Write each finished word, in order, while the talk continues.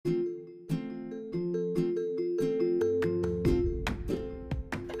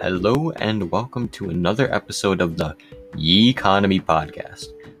Hello and welcome to another episode of the Ye-Economy Podcast.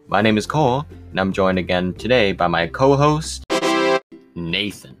 My name is Cole, and I'm joined again today by my co-host,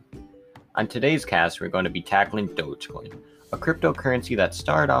 Nathan. On today's cast, we're going to be tackling Dogecoin, a cryptocurrency that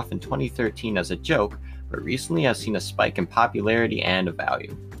started off in 2013 as a joke, but recently has seen a spike in popularity and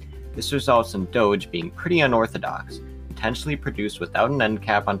value. This results in Doge being pretty unorthodox, intentionally produced without an end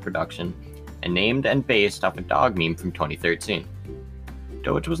cap on production, and named and based off a dog meme from 2013.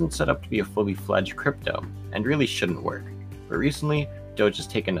 Doge wasn't set up to be a fully fledged crypto, and really shouldn't work, but recently, Doge has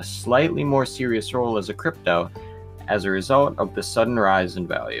taken a slightly more serious role as a crypto as a result of the sudden rise in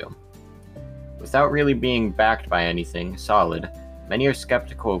value. Without really being backed by anything solid, many are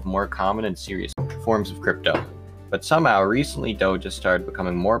skeptical of more common and serious forms of crypto, but somehow recently Doge has started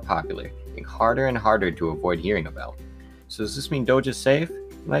becoming more popular, being harder and harder to avoid hearing about. So does this mean Doge is safe,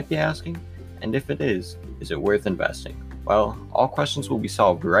 you might be asking? And if it is it worth investing? Well, all questions will be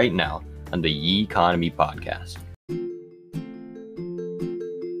solved right now on the Ye-Economy Podcast.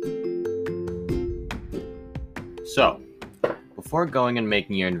 So, before going and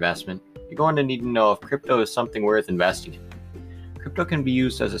making your investment, you're going to need to know if crypto is something worth investing in. Crypto can be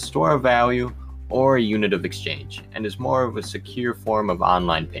used as a store of value or a unit of exchange, and is more of a secure form of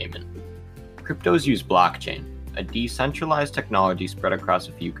online payment. Cryptos use blockchain, a decentralized technology spread across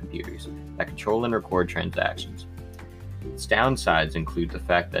a few computers that control and record transactions. Its downsides include the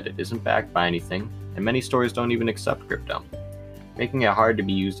fact that it isn't backed by anything, and many stores don't even accept crypto, making it hard to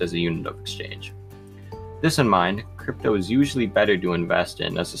be used as a unit of exchange. This in mind, crypto is usually better to invest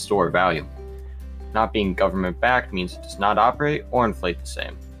in as a store of value. Not being government-backed means it does not operate or inflate the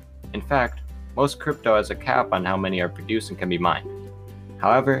same. In fact, most crypto has a cap on how many are produced and can be mined.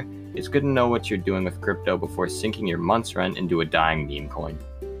 However, it's good to know what you're doing with crypto before sinking your month's rent into a dying meme coin.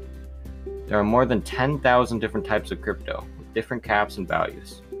 There are more than 10,000 different types of crypto, with different caps and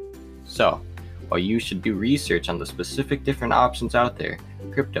values. So, while you should do research on the specific different options out there,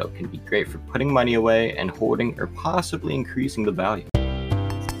 crypto can be great for putting money away and holding or possibly increasing the value.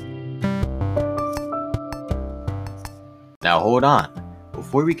 Now hold on.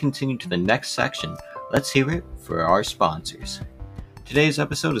 Before we continue to the next section, let's hear it for our sponsors. Today's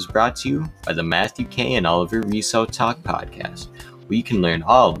episode is brought to you by the Matthew K. and Oliver Resale Talk podcast, where you can learn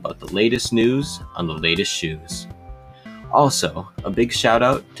all about the latest news on the latest shoes. Also, a big shout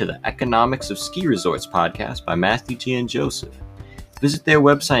out to the Economics of Ski Resorts podcast by Matthew G. and Joseph. Visit their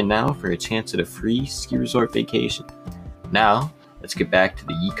website now for a chance at a free ski resort vacation. Now, let's get back to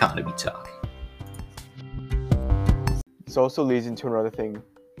the economy talk. This also leads into another thing,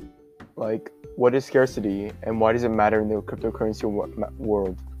 like what is scarcity and why does it matter in the cryptocurrency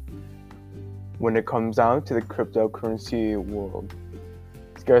world? When it comes down to the cryptocurrency world,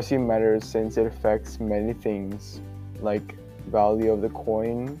 scarcity matters since it affects many things like value of the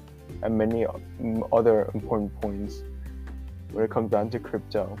coin and many other important points when it comes down to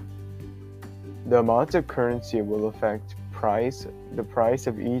crypto. The amount of currency will affect the price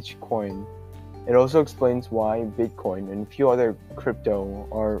of each coin. It also explains why Bitcoin and a few other crypto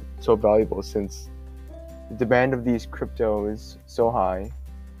are so valuable since the demand of these crypto is so high.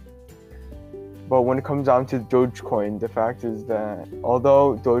 But when it comes down to Dogecoin, the fact is that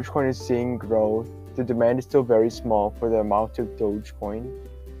although Dogecoin is seeing growth, the demand is still very small for the amount of Dogecoin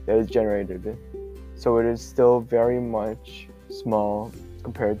that is generated. So it is still very much small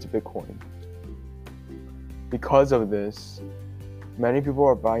compared to Bitcoin. Because of this, many people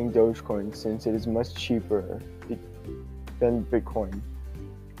are buying Dogecoin since it is much cheaper than Bitcoin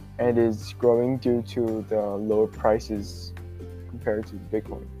and is growing due to the lower prices compared to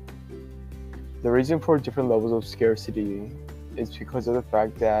Bitcoin. The reason for different levels of scarcity is because of the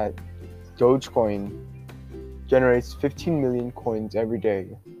fact that Dogecoin generates 15 million coins every day,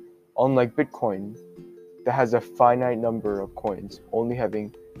 unlike Bitcoin that has a finite number of coins, only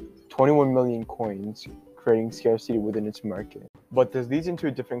having 21 million coins, creating scarcity within its market. But this leads into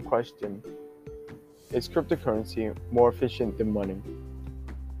a different question. Is cryptocurrency more efficient than money?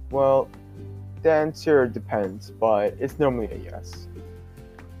 Well, the answer depends, but it's normally a yes.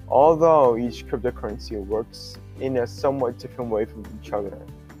 Although each cryptocurrency works in a somewhat different way from each other,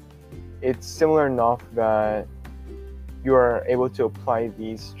 it's similar enough that you are able to apply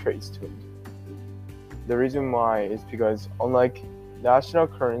these traits to it. The reason why is because unlike national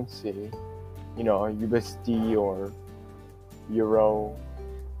currency, USD or Euro,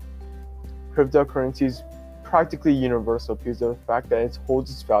 cryptocurrency is practically universal because of the fact that it holds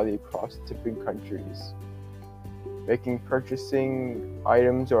its value across different countries, making purchasing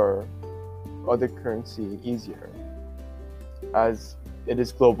items or other currency easier, as it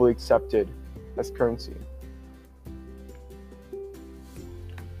is globally accepted as currency.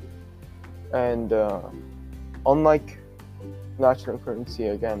 And unlike national currency,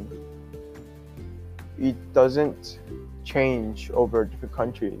 again, it doesn't change over different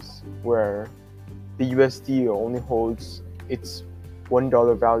countries, where the USD only holds its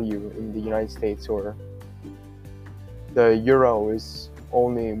 $1 value in the United States, or the euro is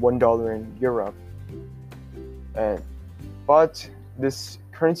only $1 in Europe. But this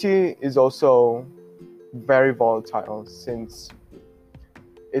currency is also very volatile, since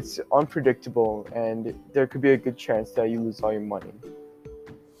it's unpredictable and there could be a good chance that you lose all your money.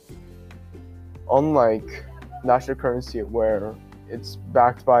 Unlike national currency, where it's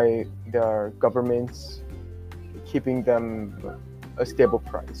backed by their governments, keeping them a stable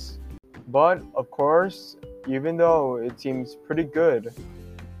price. But of course, even though it seems pretty good,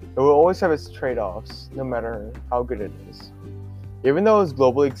 it will always have its trade-offs, no matter how good it is. Even though it's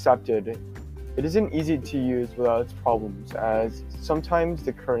globally accepted, it isn't easy to use without its problems, as sometimes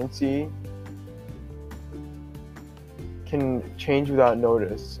the currency can change without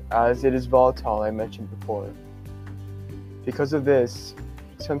notice, as it is volatile, I mentioned before. Because of this,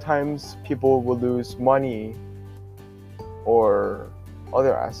 sometimes people will lose money or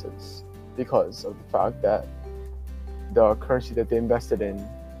other assets because of the fact that the currency that they invested in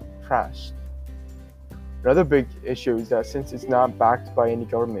crashed. Another big issue is that since it's not backed by any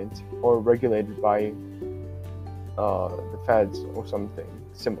government or regulated by the feds or something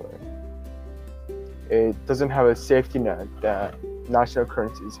similar, it doesn't have a safety net that national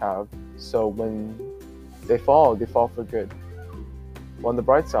currencies have. So when they fall for good. On the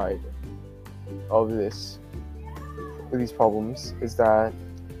bright side of these problems is that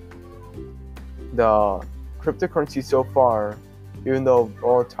the cryptocurrency so far, even though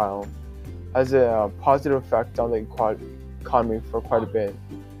volatile, has a positive effect on the economy for quite a bit,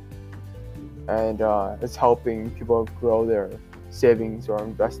 and it's helping people grow their savings or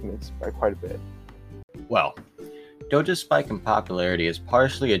investments by quite a bit. Well, Doge's spike in popularity is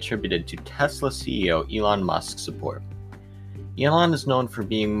partially attributed to Tesla CEO Elon Musk's support. Elon is known for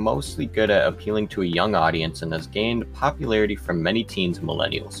being mostly good at appealing to a young audience and has gained popularity from many teens and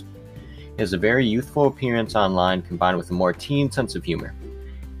millennials. He has a very youthful appearance online combined with a more teen sense of humor.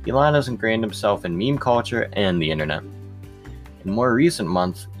 Elon has ingrained himself in meme culture and the internet. In more recent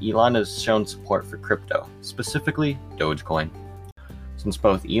months, Elon has shown support for crypto, specifically Dogecoin. Since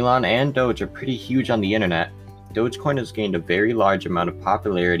both Elon and Doge are pretty huge on the internet, Dogecoin has gained a very large amount of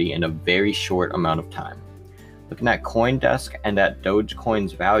popularity in a very short amount of time. Looking at CoinDesk and at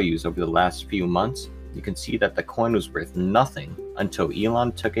Dogecoin's values over the last few months, you can see that the coin was worth nothing until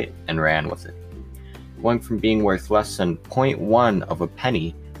Elon took it and ran with it, going from being worth less than 0.1 of a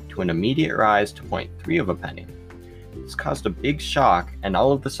penny to an immediate rise to 0.3 of a penny. This caused a big shock, and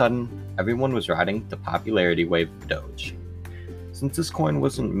all of a sudden, everyone was riding the popularity wave of Doge. Since this coin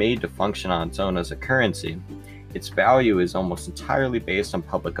wasn't made to function on its own as a currency, its value is almost entirely based on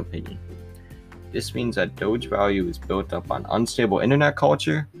public opinion. This means that Doge value is built up on unstable internet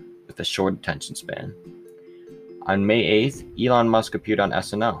culture with a short attention span. On May 8th, Elon Musk appeared on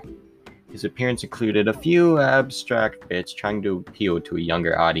SNL. His appearance included a few abstract bits trying to appeal to a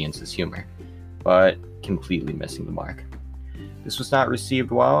younger audience's humor, but completely missing the mark. This was not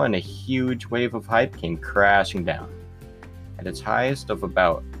received well, and a huge wave of hype came crashing down. At its highest of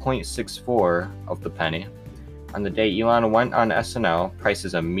about 0.64 of the penny, on the day Elon went on SNL,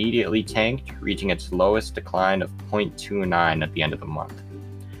 prices immediately tanked, reaching its lowest decline of 0.29 at the end of the month.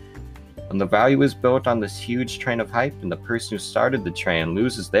 When the value is built on this huge train of hype and the person who started the train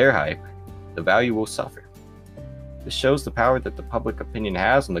loses their hype, the value will suffer. This shows the power that the public opinion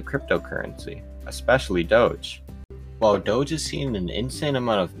has on the cryptocurrency, especially Doge. While Doge has seen an insane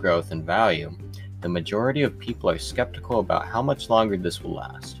amount of growth and value, the majority of people are skeptical about how much longer this will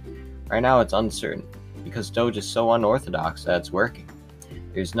last. Right now it's uncertain, because Doge is so unorthodox that it's working.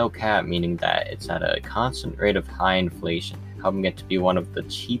 There's no cap, meaning that it's at a constant rate of high inflation, helping it to be one of the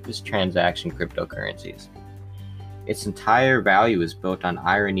cheapest transaction cryptocurrencies. Its entire value is built on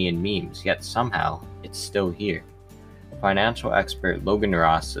irony and memes, yet somehow it's still here. Financial expert Logan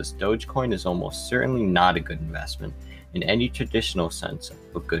Ross says Dogecoin is almost certainly not a good investment in any traditional sense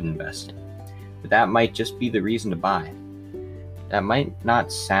of good investing, but that might just be the reason to buy. That might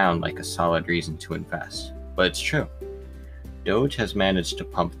not sound like a solid reason to invest, but it's true. Doge has managed to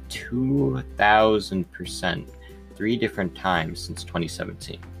pump 2,000% 3 different times since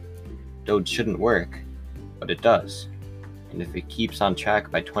 2017. Doge shouldn't work, but it does. And if it keeps on track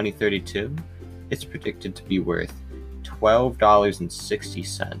by 2032, it's predicted to be worth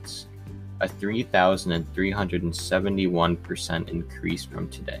 $12.60, a 3,371% increase from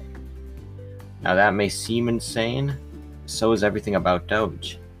today. Now that may seem insane, so is everything about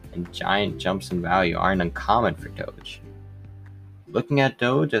Doge. and giant jumps in value aren't uncommon for Doge. Looking at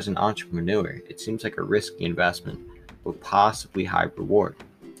Doge as an entrepreneur, it seems like a risky investment, but possibly high reward.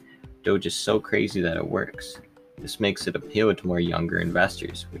 Doge is so crazy that it works. This makes it appeal to more younger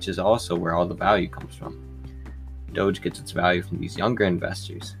investors, which is also where all the value comes from. Doge gets its value from these younger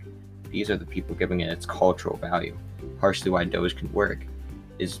investors. These are the people giving it its cultural value. Partially why Doge can work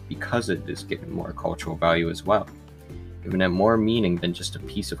is because it is given more cultural value as well, giving it more meaning than just a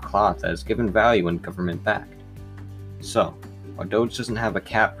piece of cloth that is given value when government backed. So, while Doge doesn't have a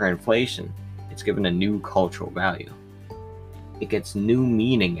cap for inflation, it's given a new cultural value. It gets new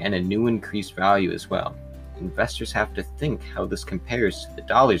meaning and a new increased value as well. Investors have to think how this compares to the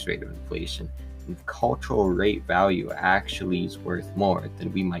dollar's rate of inflation, and the cultural rate value actually is worth more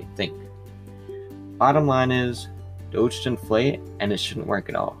than we might think. Bottom line is, Doge should inflate and it shouldn't work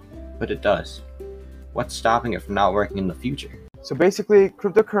at all, but it does. What's stopping it from not working in the future? So basically,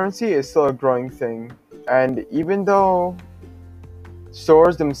 cryptocurrency is still a growing thing, and even though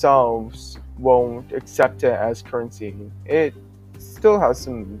stores themselves won't accept it as currency, it still has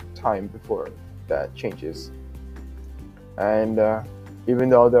some time before that changes. And even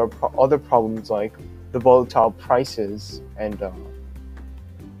though there are other problems like the volatile prices and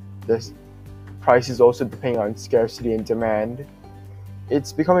the prices also depending on scarcity and demand,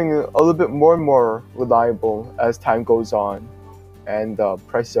 it's becoming a little bit more and more reliable as time goes on, and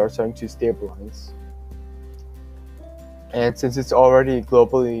prices are starting to stabilize. And since it's already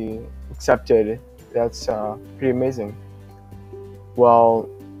globally accepted, that's pretty amazing. Well,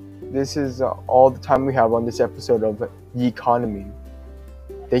 this is all the time we have on this episode of The Economy.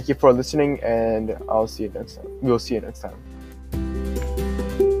 Thank you for listening, and I'll see you next time. We'll see you next time.